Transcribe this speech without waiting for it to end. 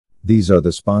These are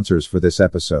the sponsors for this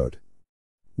episode.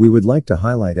 We would like to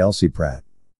highlight Elsie Pratt.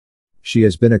 She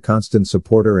has been a constant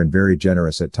supporter and very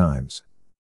generous at times.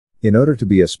 In order to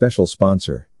be a special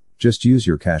sponsor, just use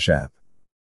your Cash App.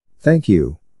 Thank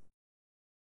you.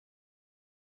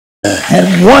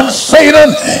 And once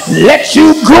Satan lets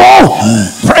you go,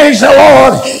 praise the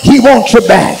Lord, he wants you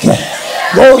back.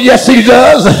 Oh, yes, he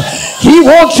does. He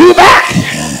wants you back.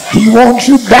 He wants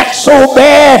you back so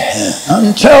bad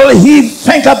until he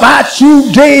think about you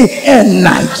day and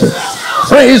night.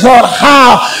 Praise the Lord.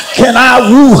 How can I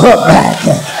woo her back?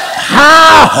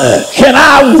 How can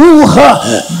I woo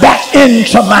her back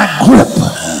into my grip?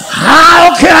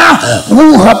 How can I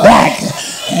woo her back?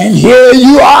 And here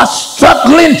you are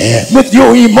struggling with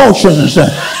your emotions.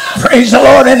 Praise the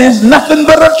Lord. And it's nothing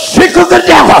but a trick of the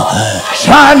devil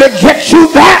trying to get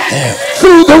you back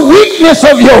through the weakness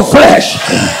of your flesh.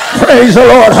 Praise the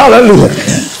Lord. Hallelujah.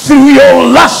 Through your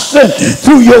lust and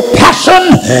through your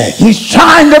passion, he's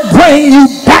trying to bring you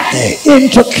back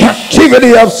into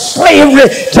captivity of slavery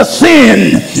to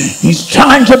sin. He's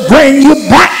trying to bring you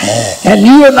back, and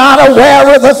you are not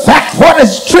aware of the fact what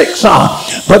his tricks are,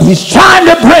 but he's trying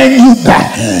to bring you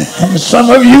back. And some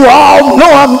of you all know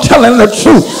I'm telling the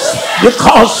truth,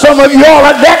 because some of you all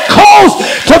are that close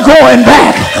to going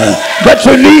back, but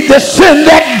you need to send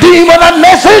that demon a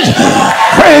message.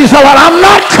 Praise the Lord, I'm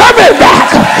not coming back.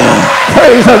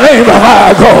 Praise the name of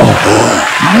our God.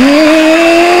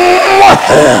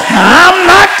 I'm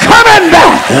not coming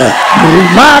back.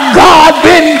 My God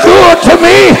been good to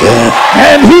me,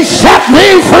 and he set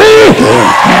me free,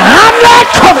 and I'm not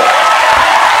coming.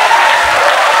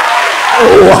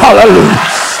 Oh, hallelujah.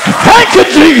 Thank you,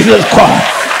 Jesus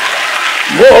Christ.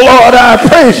 Oh, Lord, I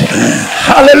praise you.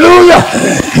 Hallelujah.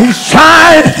 He's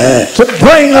trying to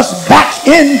bring us back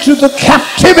into the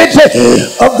captivity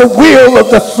of the will of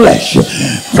the flesh.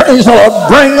 Praise the Lord.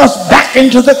 Bring us back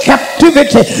into the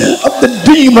captivity of the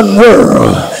demon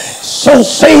world, so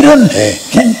Satan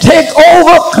can take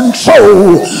over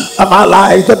control of our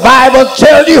lives. The Bible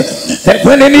tells you that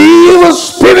when an evil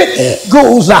spirit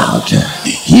goes out,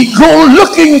 he go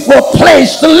looking for a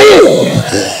place to live.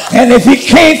 And if he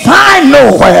can't find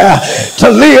nowhere to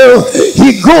live,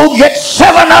 he go get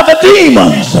 7 other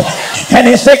demons. And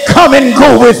he said, come and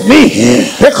go with me,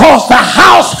 because the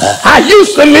house I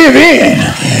used to live in,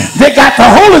 they got the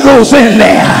Holy Ghost in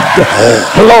there.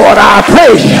 Lord, I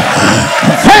praise you.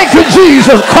 Thank you,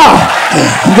 Jesus Christ.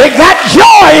 They got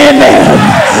joy in there.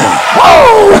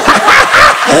 Oh,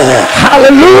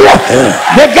 hallelujah.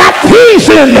 They got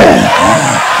peace in there.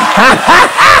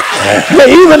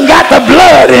 They even got the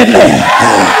blood in there.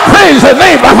 Praise the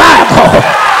name of our God.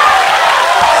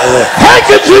 Thank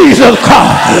you, Jesus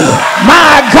Christ.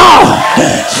 My God.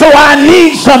 So I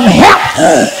need some help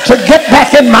to get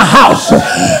back in my house.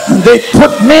 They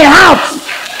put me out.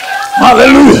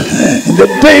 Hallelujah. And the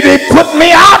day they put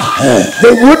me out,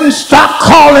 they wouldn't stop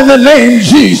calling the name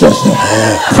Jesus.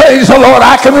 Praise the Lord.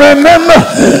 I can remember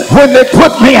when they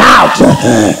put me out,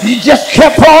 he just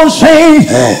kept on saying,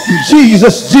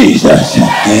 Jesus, Jesus.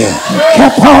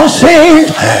 Kept on saying,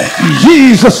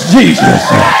 Jesus, Jesus.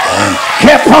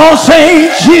 Kept on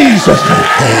saying, Jesus,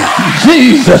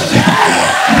 Jesus,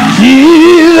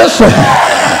 Jesus,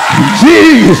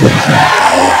 Jesus,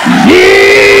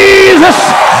 Jesus.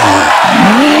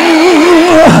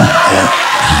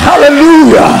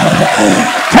 Hallelujah.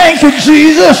 Thank you,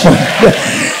 Jesus.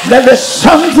 That there's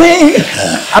something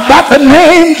about the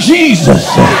name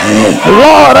Jesus.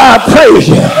 Lord, I praise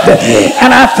you.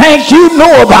 And I think you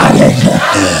know about it.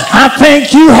 I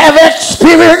think you have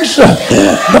experienced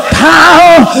the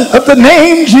power of the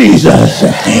name Jesus.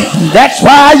 That's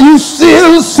why you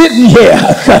still sitting here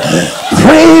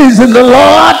praising the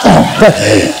Lord,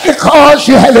 because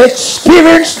you have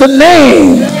experienced the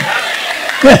name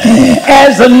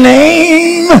as a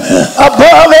name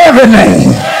above every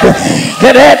name.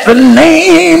 That at the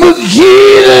name of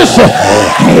Jesus,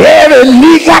 every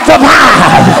knee got to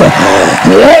bow,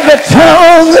 every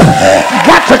tongue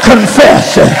got to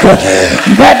confess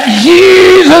that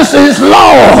Jesus is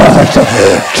Lord,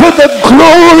 to the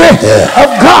glory of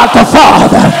God the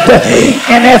Father.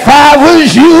 And if I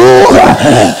was you,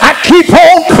 I keep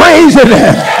on praising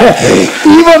him.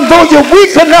 Even though you're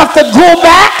weak enough to go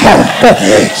back,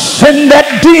 send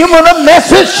that demon a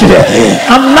message.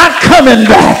 I'm not coming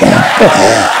back.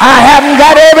 I haven't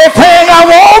got everything I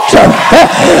want,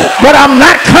 but I'm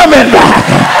not coming back.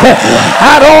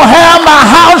 I don't have my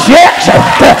house yet,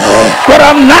 but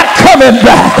I'm not coming coming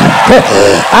back.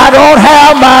 I don't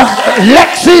have my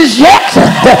Lexus yet,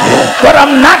 but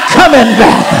I'm not coming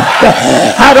back.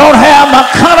 I don't have my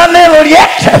Continental yet,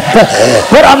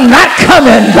 but I'm not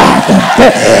coming back.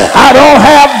 I don't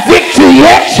have victory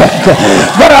yet,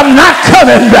 but I'm not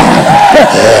coming back.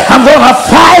 I'm going to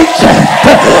fight.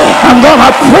 I'm going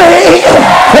to pray.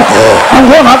 I'm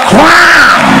going to cry.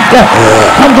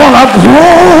 I'm going to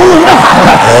groan.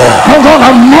 I'm going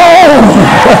to moan.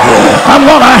 I'm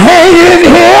going to hang in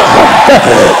here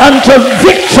until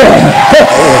victory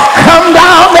come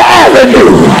down the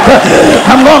avenue.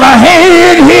 I'm going to hang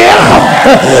in here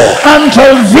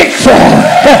until victory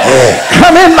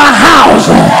come in my house,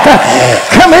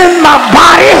 come in my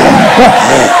body,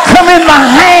 come in my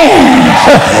hands,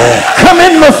 come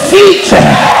in my feet,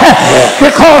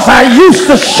 because I used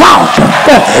to shout,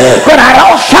 but I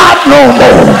don't shout no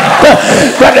more.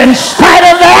 But in spite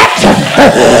of that,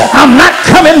 I'm not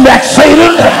coming back,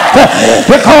 Satan,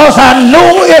 because I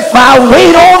know if I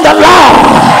wait on the Lord,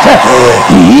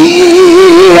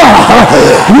 He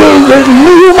will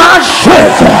renew my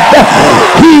strength.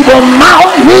 He will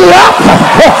mount me up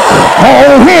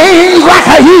on wings like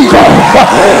an eagle.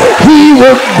 He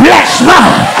will bless me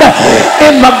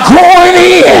in my going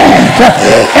in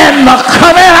and my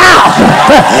coming out.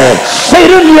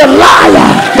 Satan, you're liar.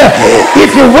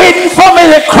 If you're waiting for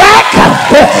me to crack,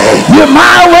 you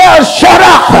might well shut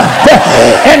up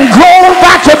and go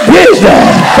about your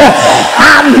business.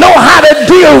 I know how to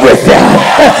deal with that.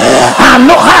 I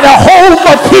know how to hold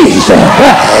my peace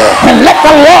and let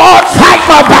the Lord fight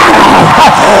my battle.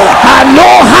 I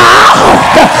know how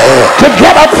to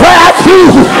get a prayer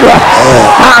through.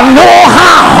 I know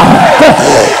how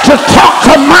to talk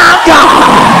to my God,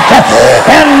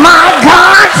 and my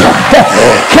God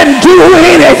can do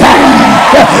anything.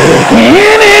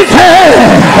 Anything.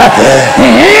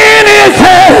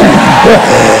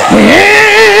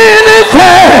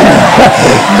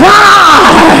 God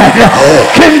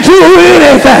can do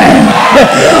anything.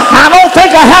 I don't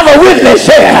think I have a witness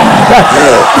here.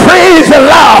 Praise the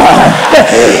Lord.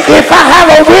 If I have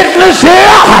a witness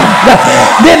here,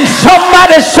 then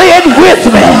somebody say it with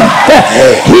me.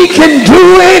 He can do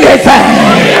anything.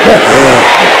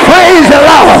 Praise the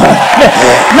Lord.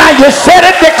 Now you said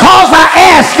it because I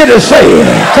asked you to say it.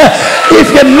 If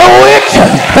you know it,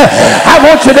 I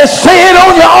want you to say it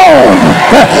on your own.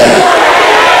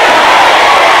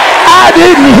 I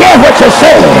didn't hear what you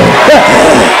said.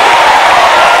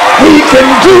 He can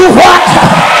do what?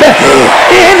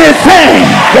 Anything.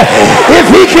 If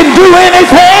he can do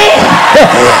anything,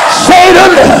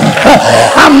 Satan,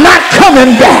 I'm not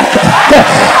coming back.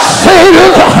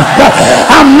 Satan,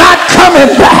 I'm not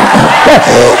coming back.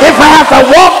 If I have to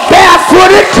walk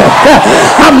barefooted,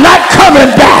 I'm not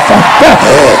coming back.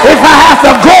 If I have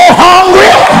to go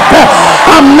hungry,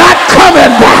 I'm not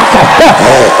coming back.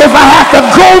 If I have to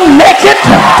go naked,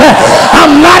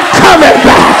 I'm not coming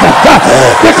back.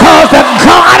 Because the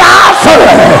God I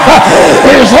serve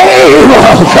is able.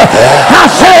 I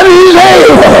said he's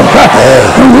able.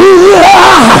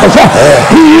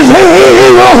 He's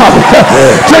able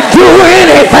to do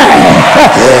anything.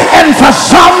 And for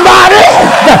somebody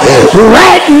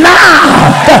right now,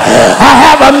 I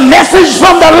have a message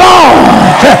from the Lord.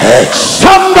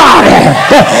 Somebody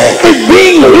is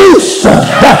being loosed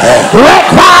right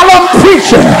while I'm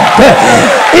preaching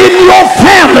in your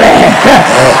family.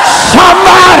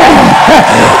 Somebody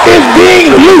is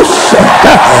being loose.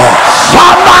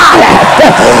 Somebody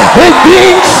is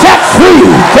being set free.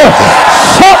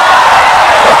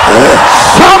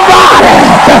 Somebody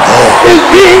is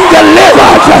being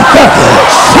delivered.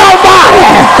 Somebody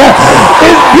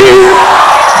is being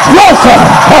broken.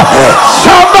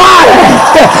 Somebody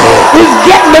is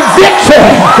getting the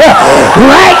victory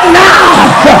right now.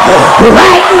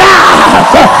 Right now.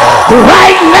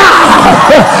 Right now.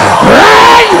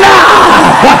 Right now.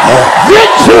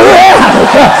 Victory.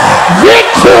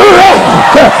 Victory.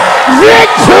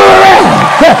 Victory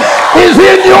is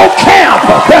in your camp.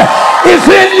 It's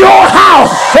in your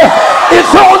house.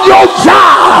 It's on your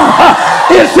job.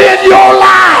 It's in your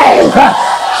life.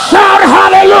 Shout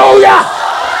hallelujah.